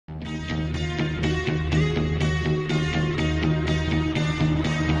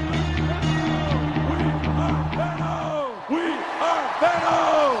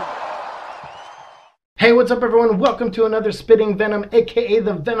Hey, what's up everyone? Welcome to another Spitting Venom, aka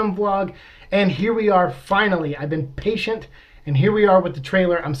the Venom vlog. And here we are finally. I've been patient and here we are with the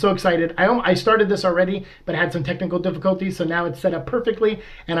trailer. I'm so excited. I started this already, but I had some technical difficulties, so now it's set up perfectly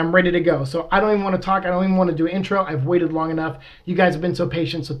and I'm ready to go. So I don't even want to talk. I don't even want to do an intro. I've waited long enough. You guys have been so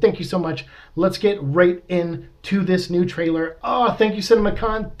patient, so thank you so much. Let's get right into this new trailer. Oh, thank you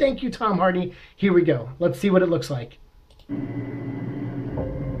CinemaCon. Thank you Tom Hardy. Here we go. Let's see what it looks like.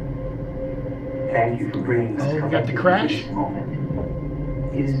 Thank you for bringing us. Oh, we got the crash.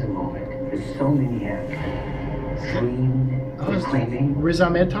 Moment. It is a moment that so many have dreamed, proclaiming. Riz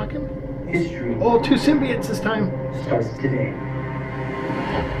Ahmed talking? History. Oh, two symbiotes this time. Starts today.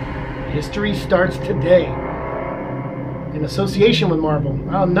 History starts today. In association with Marvel.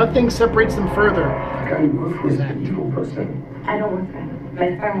 Oh, nothing separates them further. I got to work with that? an evil person. I don't work for him.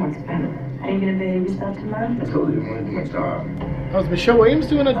 My firm works for him. Are you going to behave yourself tomorrow? I told you I wanted to do my job. Oh, is Michelle Williams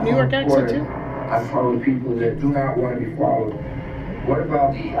doing a New York accent too? I follow people that do not want to be followed. What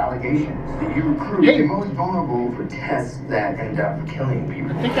about the allegations that you recruit the most vulnerable for tests that end up killing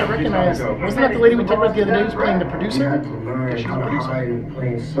people? I think I recognize. Wasn't that the lady we talked about the other day who's playing the producer? You have to learn how to hide in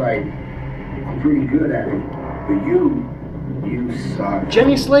plain sight. I'm pretty good at it. But you suck.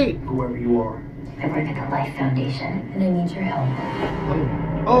 Jenny Slate. Whoever you are. I work at the Life Foundation, and I need your help.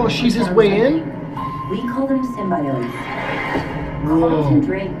 Oh, she's his way in? We call them symbiotes. Whoa. Carlton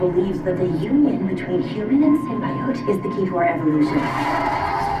Drake believes that the union between human and symbiote is the key to our evolution.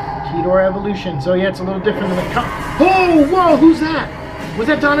 Key to our evolution. So yeah, it's a little different than the Oh, whoa, who's that? Was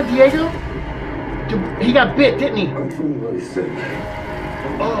that Donna Diego? Dude, he got bit, didn't he? I'm feeling really sick.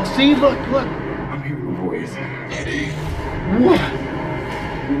 Oh, see, look. I'm hearing a voice. Eddie. What?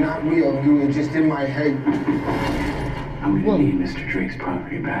 You're not real, you were just in my head. I'm Whoa. gonna need Mr. Drake's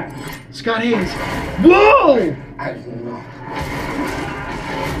property back. Scott Hayes. Whoa! I don't know.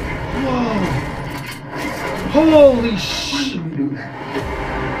 Whoa! Holy sh! Why would you do that?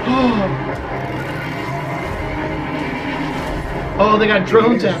 Oh, they got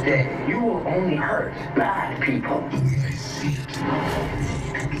drones out. You will only hurt bad people.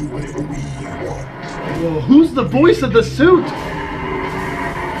 Whoa, who's the voice of the suit?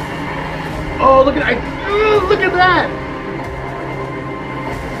 Oh, look at look at that!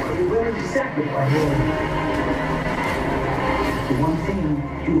 Are you willing to sacrifice the one thing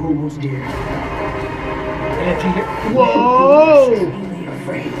you almost did? Whoa! Extremely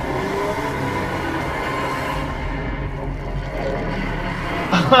afraid.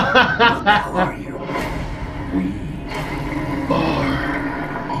 How are you? We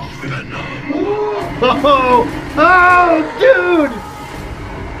are Venom. Oh, dude!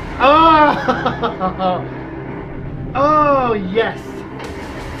 Oh, oh yes.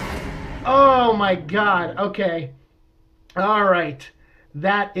 Oh my God. Okay. All right.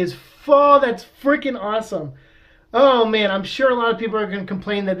 That's freaking awesome. Oh man, I'm sure a lot of people are going to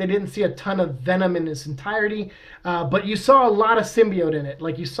complain that they didn't see a ton of Venom in its entirety, but you saw a lot of symbiote in it.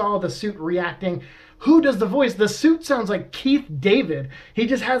 Like you saw the suit reacting. Who does the voice? The suit sounds like Keith David. He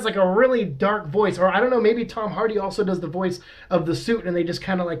just has like a really dark voice. Or I don't know, maybe Tom Hardy also does the voice of the suit and they just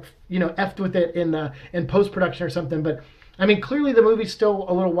kind of like, you know, effed with it in post-production or something. But I mean, clearly the movie's still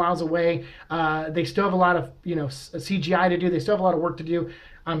a little whiles away. They still have a lot of, you know, CGI to do. They still have a lot of work to do.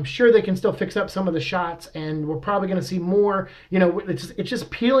 I'm sure they can still fix up some of the shots, and we're probably going to see more. You know, it's just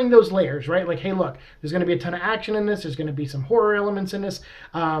peeling those layers, right? Like, hey, look, there's going to be a ton of action in this. There's going to be some horror elements in this.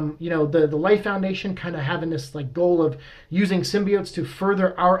 You know, the Life Foundation kind of having this like goal of using symbiotes to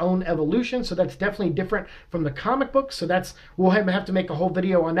further our own evolution. So that's definitely different from the comic books. So we'll have to make a whole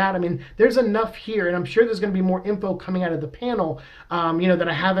video on that. I mean, there's enough here, and I'm sure there's going to be more info coming out of the panel, you know, that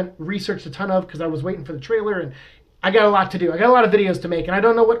I haven't researched a ton of because I was waiting for the trailer, and I got a lot to do. I got a lot of videos to make, and I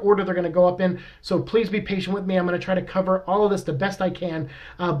don't know what order they're going to go up in, so please be patient with me. I'm going to try to cover all of this the best I can,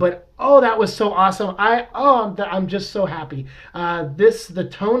 but oh, that was so awesome. I'm just so happy. The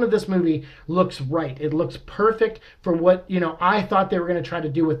tone of this movie looks right. It looks perfect for what, you know, I thought they were going to try to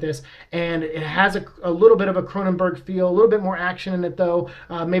do with this, and it has a little bit of a Cronenberg feel, a little bit more action in it though,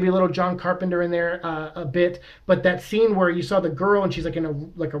 maybe a little John Carpenter in there a bit, but that scene where you saw the girl and she's like in a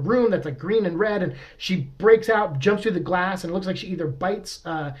room that's like green and red, and she breaks out, jumps through the glass, and it looks like she either bites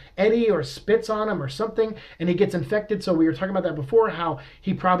Eddie or spits on him or something, and he gets infected. So we were talking about that before, how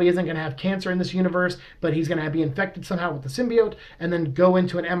he probably isn't going to have cancer in this universe, but he's going to be infected somehow with the symbiote and then go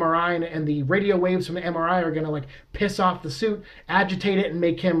into an MRI, and the radio waves from the MRI are going to like piss off the suit, agitate it, and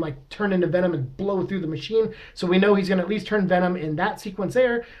make him like turn into Venom and blow through the machine. So we know he's going to at least turn Venom in that sequence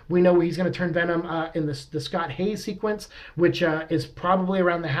there. We know he's going to turn Venom in the Scott Hayes sequence, which is probably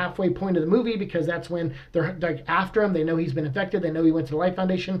around the halfway point of the movie, because that's when they're like after him. They know he's been infected. They know he went to the Life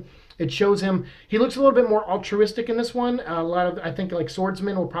Foundation. It shows him, he looks a little bit more altruistic in this one. A lot of, I think, like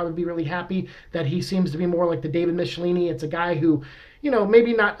swordsmen will probably be really happy that he seems to be more like the David Michelini. It's a guy who,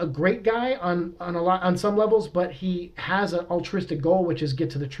 maybe not a great guy on some levels, but he has an altruistic goal, which is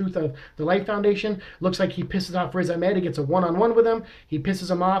get to the truth of the Life Foundation. Looks like he pisses off Riz Ahmed. He gets a one-on-one with him. He pisses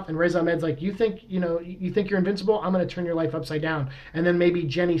him off, and Riz Ahmed's like, you think you're invincible? I'm going to turn your life upside down. And then maybe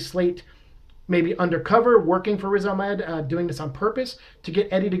Jenny Slate, maybe undercover, working for Riz Ahmed, doing this on purpose to get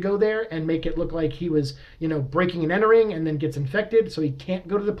Eddie to go there and make it look like he was, breaking and entering, and then gets infected, so he can't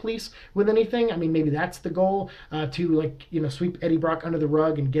go to the police with anything. I mean, maybe that's the goal, to sweep Eddie Brock under the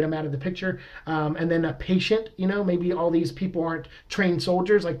rug and get him out of the picture. And then a patient, maybe all these people aren't trained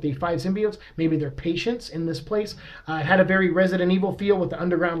soldiers like the 5 symbiotes. Maybe they're patients in this place. It had a very Resident Evil feel with the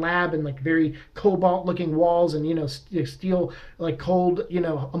underground lab and like very cobalt-looking walls and steel, like cold,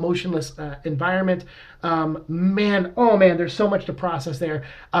 emotionless environment. Man, there's so much to process there.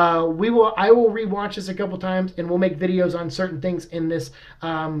 I will rewatch this a couple times, and we'll make videos on certain things in this,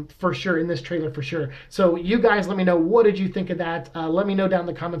 for sure, in this trailer for sure. So you guys, let me know, what did you think of that? Let me know down in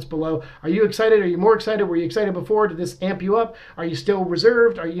the comments below. Are you excited? Are you more excited? Were you excited before? Did this amp you up? Are you still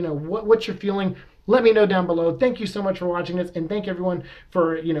reserved? Are what's your feeling? Let me know down below. Thank you so much for watching this, and thank everyone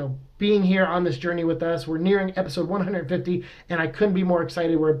for, being here on this journey with us. We're nearing episode 150, and I couldn't be more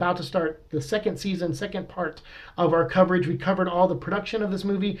excited. We're about to start the second season, second part of our coverage. We covered all the production of this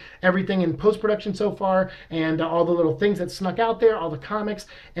movie, everything in post-production so far, and all the little things that snuck out there, all the comics,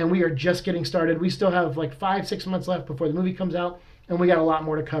 and we are just getting started. We still have like 5-6 months left before the movie comes out, and we got a lot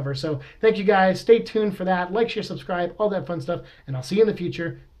more to cover. So thank you guys. Stay tuned for that. Like, share, subscribe, all that fun stuff, and I'll see you in the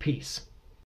future. Peace.